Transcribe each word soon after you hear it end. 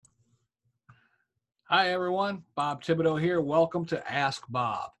Hi, everyone. Bob Thibodeau here. Welcome to Ask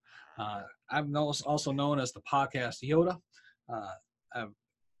Bob. I'm also known as the podcast Yoda. Uh, I've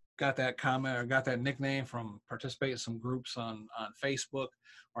got that comment or got that nickname from participating in some groups on Facebook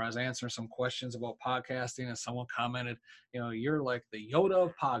where I was answering some questions about podcasting, and someone commented, you're like the Yoda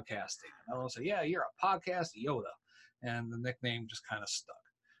of podcasting. And I will say, yeah, you're a podcast Yoda. And the nickname just kind of stuck.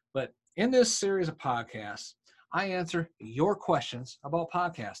 But in this series of podcasts, I answer your questions about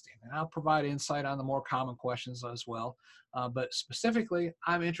podcasting, and I'll provide insight on the more common questions as well. But specifically,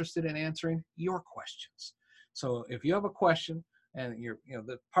 I'm interested in answering your questions. So if you have a question, and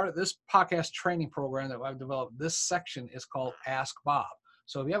the part of this podcast training program that I've developed, this section is called Ask Bob.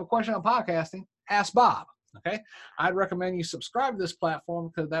 So if you have a question on podcasting, ask Bob. Okay, I'd recommend you subscribe to this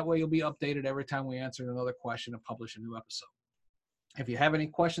platform because that way you'll be updated every time we answer another question and publish a new episode. If you have any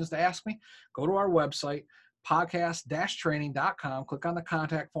questions to ask me, go to our website, podcast-training.com, click on the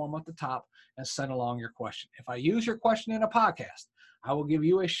contact form at the top, and send along your question. If I use your question in a podcast, I will give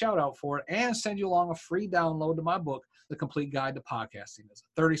you a shout out for it and send you along a free download to my book, The Complete Guide to Podcasting. It's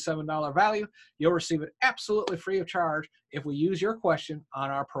a $37 value. You'll receive it absolutely free of charge if we use your question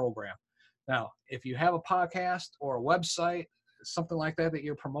on our program. Now, if you have a podcast or a website, something like that that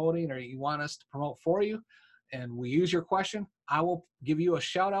you're promoting or you want us to promote for you, and we use your question, I will give you a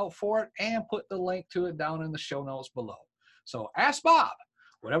shout out for it and put the link to it down in the show notes below. So ask Bob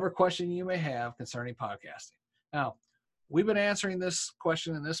whatever question you may have concerning podcasting. Now, we've been answering this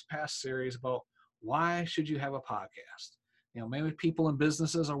question in this past series about why should you have a podcast? Maybe people in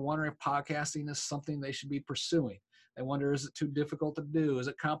businesses are wondering if podcasting is something they should be pursuing. They wonder, is it too difficult to do? Is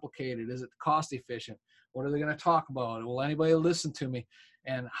it complicated? Is it cost efficient? What are they going to talk about? Will anybody listen to me?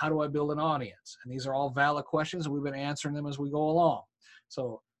 And how do I build an audience? And these are all valid questions, and we've been answering them as we go along.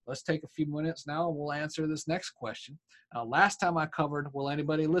 So let's take a few minutes now, and we'll answer this next question. Last time I covered, will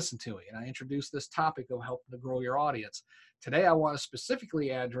anybody listen to me? And I introduced this topic of helping to grow your audience. Today, I want to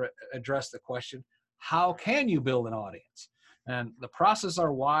specifically address the question, how can you build an audience? And the processes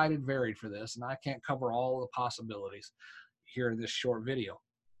are wide and varied for this, and I can't cover all the possibilities here in this short video.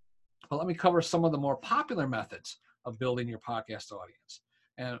 But let me cover some of the more popular methods of building your podcast audience.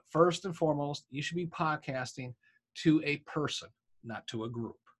 And first and foremost, you should be podcasting to a person, not to a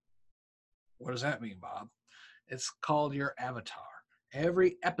group. What does that mean, Bob? It's called your avatar.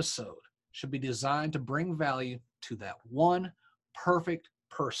 Every episode should be designed to bring value to that one perfect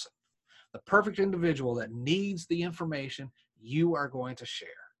person, the perfect individual that needs the information you are going to share.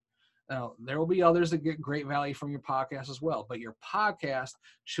 Now, there will be others that get great value from your podcast as well, but your podcast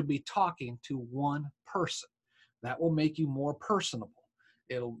should be talking to one person. That will make you more personable.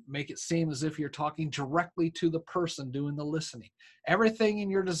 It'll make it seem as if you're talking directly to the person doing the listening. Everything in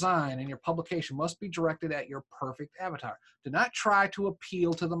your design and your publication must be directed at your perfect avatar. Do not try to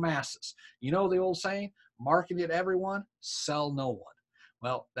appeal to the masses. You know the old saying, market it everyone, sell no one.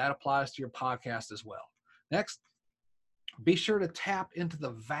 Well, that applies to your podcast as well. Next, be sure to tap into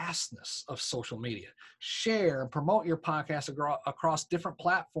the vastness of social media. Share and promote your podcast across different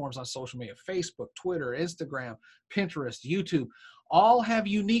platforms on social media: Facebook, Twitter, Instagram, Pinterest, YouTube. All have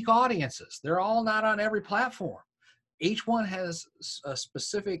unique audiences. They're all not on every platform. Each one has a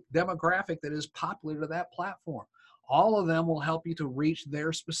specific demographic that is popular to that platform. All of them will help you to reach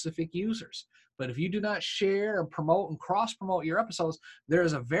their specific users. But if you do not share and promote and cross-promote your episodes, there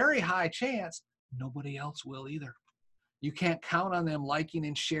is a very high chance nobody else will either. You can't count on them liking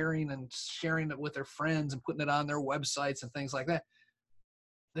and sharing it with their friends and putting it on their websites and things like that.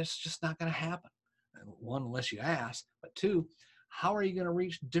 That's just not going to happen. One, unless you ask, but two, how are you going to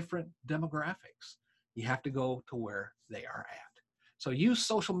reach different demographics? You have to go to where they are at. So use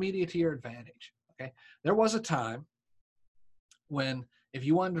social media to your advantage. Okay. There was a time when if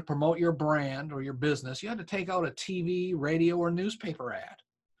you wanted to promote your brand or your business, you had to take out a TV, radio, or newspaper ad.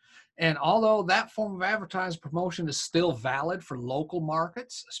 And although that form of advertising promotion is still valid for local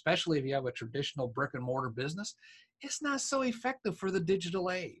markets, especially if you have a traditional brick and mortar business, it's not so effective for the digital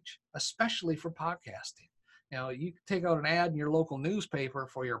age, especially for podcasting. You can take out an ad in your local newspaper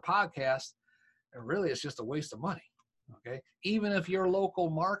for your podcast, and really it's just a waste of money. Okay. Even if your local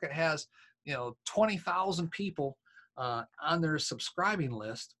market has, 20,000 people on their subscribing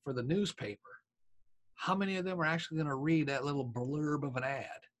list for the newspaper, how many of them are actually going to read that little blurb of an ad?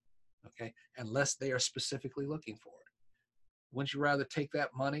 Okay, unless they are specifically looking for it. Wouldn't you rather take that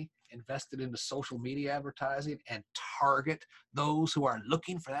money, invest it into social media advertising, and target those who are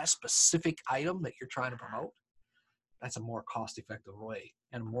looking for that specific item that you're trying to promote? That's a more cost-effective way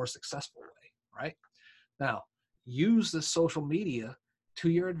and a more successful way, right? Now, use the social media to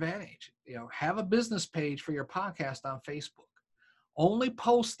your advantage. Have a business page for your podcast on Facebook. Only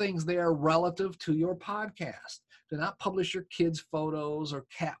post things there relative to your podcast. Do not publish your kids' photos or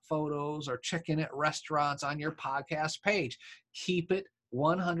cat photos or check-in at restaurants on your podcast page. Keep it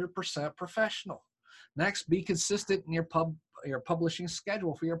 100% professional. Next, be consistent in your publishing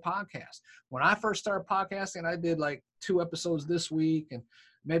schedule for your podcast. When I first started podcasting, I did like 2 episodes this week and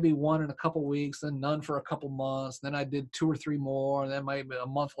maybe 1 in a couple weeks, then none for a couple months. Then I did 2 or 3 more, and then maybe a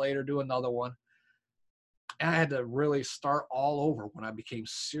month later do another one. And I had to really start all over when I became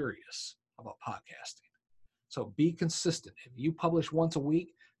serious about podcasting. So be consistent. If you publish once a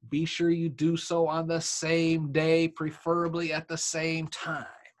week, be sure you do so on the same day, preferably at the same time,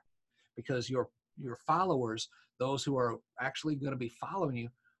 because your followers, those who are actually going to be following you,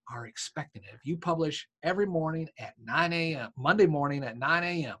 are expecting it. If you publish every morning at 9 a.m., Monday morning at 9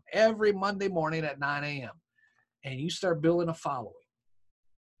 a.m., every Monday morning at 9 a.m., and you start building a following,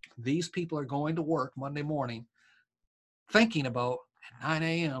 these people are going to work Monday morning thinking about at 9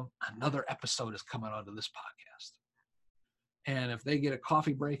 a.m., another episode is coming onto this podcast. And if they get a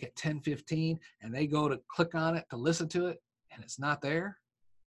coffee break at 10:15 and they go to click on it to listen to it and it's not there,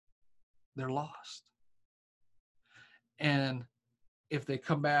 they're lost. And if they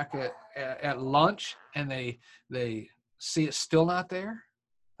come back at lunch and they see it's still not there,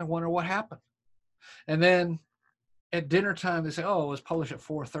 I wonder what happened. And then at dinner time, they say, oh, it was published at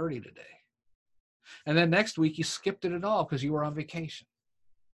 4:30 today. And then next week you skipped it at all because you were on vacation.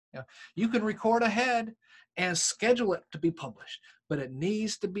 You can record ahead and schedule it to be published, but it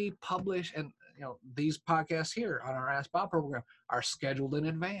needs to be published. And these podcasts here on our Ask Bob program are scheduled in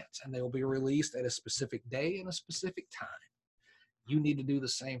advance, and they will be released at a specific day and a specific time. You need to do the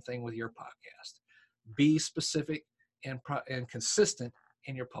same thing with your podcast. Be specific and consistent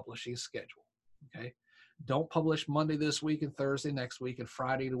in your publishing schedule. Okay. Don't publish Monday this week and Thursday next week and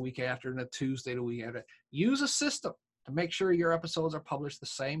Friday the week after and a Tuesday the week after. Use a system to make sure your episodes are published the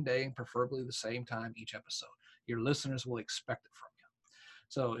same day and preferably the same time each episode. Your listeners will expect it from you.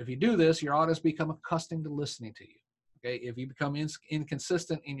 So if you do this, your audience become accustomed to listening to you. Okay. If you become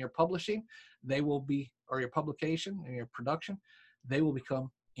inconsistent in your publishing, they will be, or your publication and your production, they will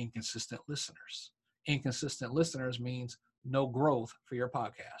become inconsistent listeners. Inconsistent listeners means no growth for your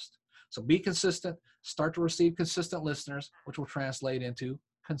podcast. So be consistent, start to receive consistent listeners, which will translate into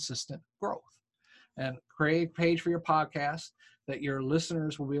consistent growth. And create a page for your podcast that your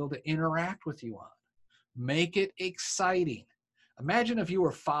listeners will be able to interact with you on. Make it exciting. Imagine if you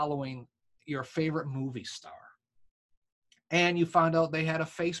were following your favorite movie star and you found out they had a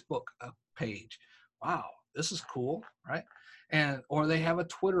Facebook page. Wow, this is cool, right? Or they have a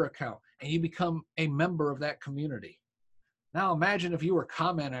Twitter account and you become a member of that community. Now imagine if you were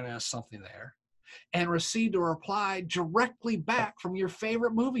commenting on something there and received a reply directly back from your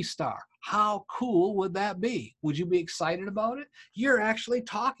favorite movie star. How cool would that be? Would you be excited about it? You're actually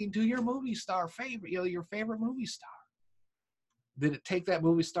talking to your movie star favorite, your favorite movie star. Did it take that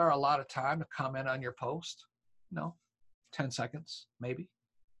movie star a lot of time to comment on your post? No, 10 seconds, maybe.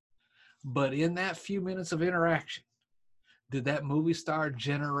 But in that few minutes of interaction, did that movie star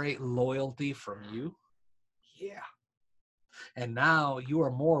generate loyalty from you? Yeah. And now you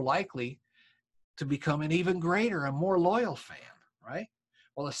are more likely to become an even greater and more loyal fan, right?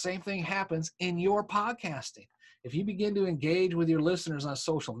 Well, the same thing happens in your podcasting. If you begin to engage with your listeners on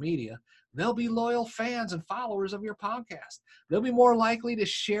social media, they'll be loyal fans and followers of your podcast. They'll be more likely to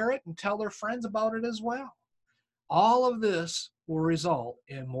share it and tell their friends about it as well. All of this will result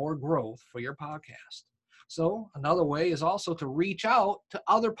in more growth for your podcast. So another way is also to reach out to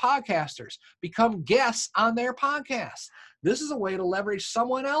other podcasters, become guests on their podcasts. This is a way to leverage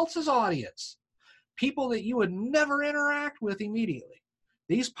someone else's audience, people that you would never interact with immediately.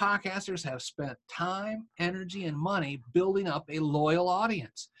 These podcasters have spent time, energy, and money building up a loyal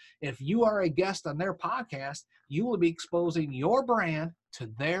audience. If you are a guest on their podcast, you will be exposing your brand to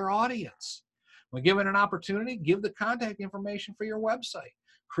their audience. When given an opportunity, give the contact information for your website.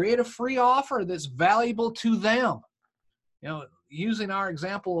 Create a free offer that's valuable to them. Using our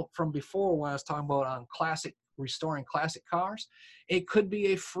example from before when I was talking about on restoring classic cars, it could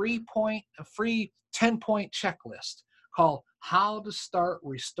be a free 10-point checklist called How to Start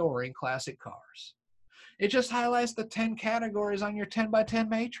Restoring Classic Cars. It just highlights the 10 categories on your 10x10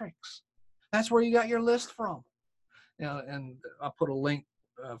 matrix. That's where you got your list from. And I'll put a link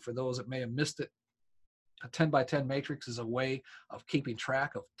for those that may have missed it. A 10x10 matrix is a way of keeping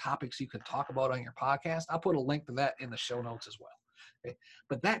track of topics you can talk about on your podcast. I'll put a link to that in the show notes as well. Okay?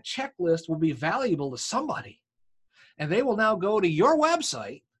 But that checklist will be valuable to somebody, and they will now go to your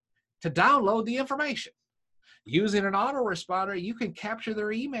website to download the information. Using an autoresponder, you can capture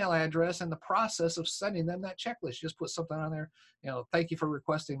their email address in the process of sending them that checklist. Just put something on there, thank you for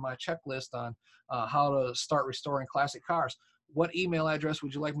requesting my checklist on how to start restoring classic cars. What email address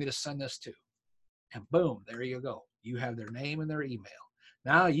would you like me to send this to? And boom, there you go. You have their name and their email.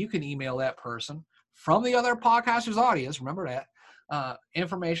 Now you can email that person from the other podcaster's audience, remember that,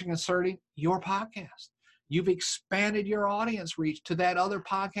 information concerning your podcast. You've expanded your audience reach to that other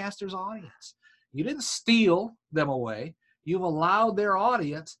podcaster's audience. You didn't steal them away. You've allowed their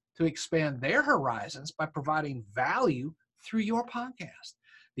audience to expand their horizons by providing value through your podcast.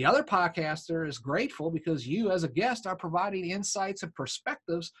 The other podcaster is grateful because you, as a guest, are providing insights and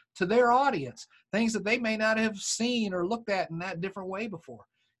perspectives to their audience, things that they may not have seen or looked at in that different way before.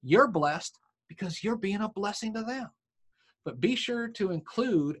 You're blessed because you're being a blessing to them. But be sure to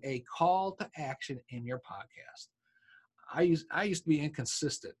include a call to action in your podcast. I used to be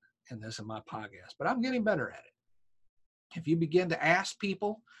inconsistent in this in my podcast, but I'm getting better at it. If you begin to ask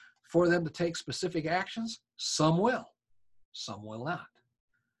people for them to take specific actions, some will not.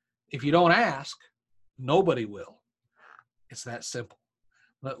 If you don't ask, nobody will. It's that simple.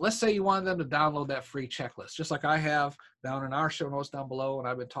 But let's say you wanted them to download that free checklist, just like I have down in our show notes down below, and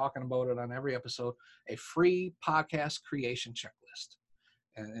I've been talking about it on every episode, a free podcast creation checklist.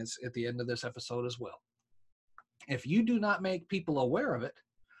 And it's at the end of this episode as well. If you do not make people aware of it,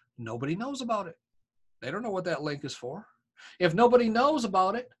 nobody knows about it. They don't know what that link is for. If nobody knows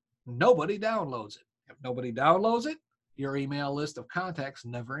about it, nobody downloads it. If nobody downloads it, your email list of contacts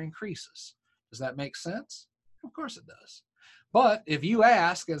never increases. Does that make sense? Of course it does. But if you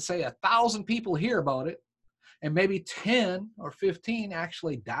ask and say 1,000 people hear about it, and maybe 10 or 15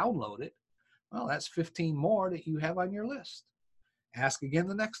 actually download it, well, that's 15 more that you have on your list. Ask again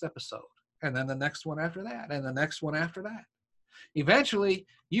the next episode, and then the next one after that, and the next one after that. Eventually,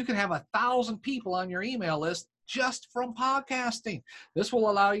 you can have 1,000 people on your email list just from podcasting. This will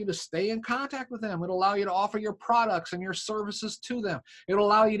allow you to stay in contact with them. It'll allow you to offer your products and your services to them. It'll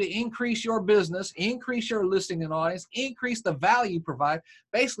allow you to increase your business, increase your listing and audience, increase the value you provide.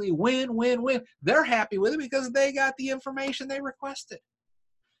 Basically, win, win, win. They're happy with it because they got the information they requested.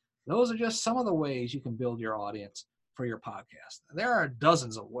 Those are just some of the ways you can build your audience for your podcast. There are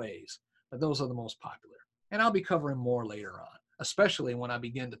dozens of ways, but those are the most popular. And I'll be covering more later on, especially when I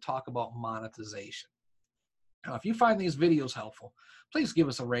begin to talk about monetization. Now, if you find these videos helpful, please give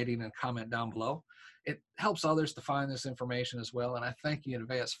us a rating and comment down below. It helps others to find this information as well, and I thank you in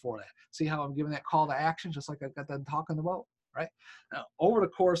advance for that. See how I'm giving that call to action, just like I got done talking about, right? Now, over the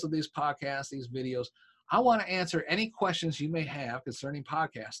course of these podcasts, these videos, I want to answer any questions you may have concerning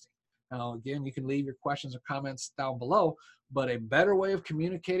podcasting. Now, again, you can leave your questions or comments down below, but a better way of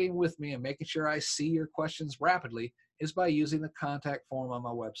communicating with me and making sure I see your questions rapidly is by using the contact form on my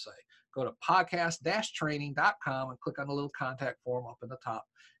website. Go to podcast-training.com and click on the little contact form up in the top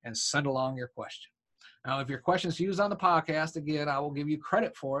and send along your question. Now, if your question is used on the podcast, again, I will give you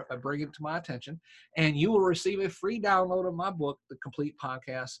credit for it by bringing it to my attention, and you will receive a free download of my book, The Complete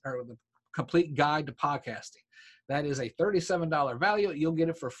Podcast, or The Complete Guide to Podcasting. That is a $37 value. You'll get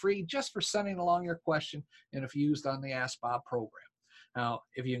it for free just for sending along your question and if used on the Ask Bob program. Now,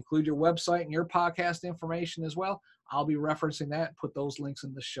 if you include your website and your podcast information as well, I'll be referencing that and put those links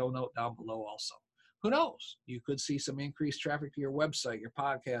in the show note down below also. Who knows? You could see some increased traffic to your website, your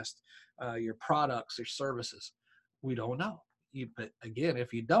podcast, your products, your services. We don't know. But again,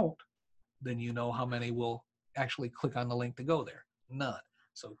 if you don't, then you know how many will actually click on the link to go there. None.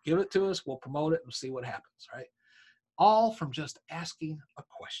 So give it to us. We'll promote it and see what happens, right? All from just asking a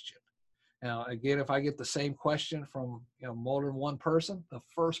question. Now, again, if I get the same question from more than one person, the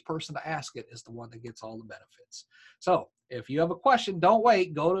first person to ask it is the one that gets all the benefits. So if you have a question, don't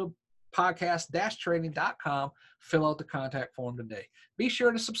wait. Go to podcast-training.com, fill out the contact form today. Be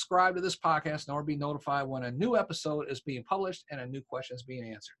sure to subscribe to this podcast in order to be notified when a new episode is being published and a new question is being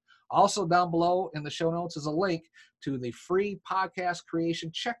answered. Also down below in the show notes is a link to the free podcast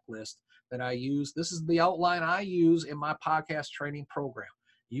creation checklist that I use. This is the outline I use in my podcast training program.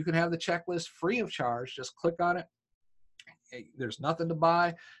 You can have the checklist free of charge. Just click on it. There's nothing to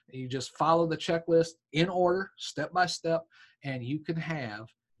buy. You just follow the checklist in order, step by step, and you can have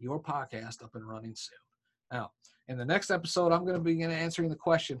your podcast up and running soon. Now, in the next episode, I'm going to begin answering the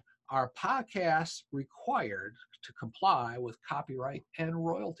question, are podcasts required to comply with copyright and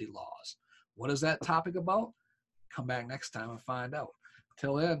royalty laws? What is that topic about? Come back next time and find out.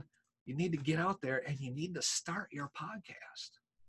 Till then, you need to get out there and you need to start your podcast.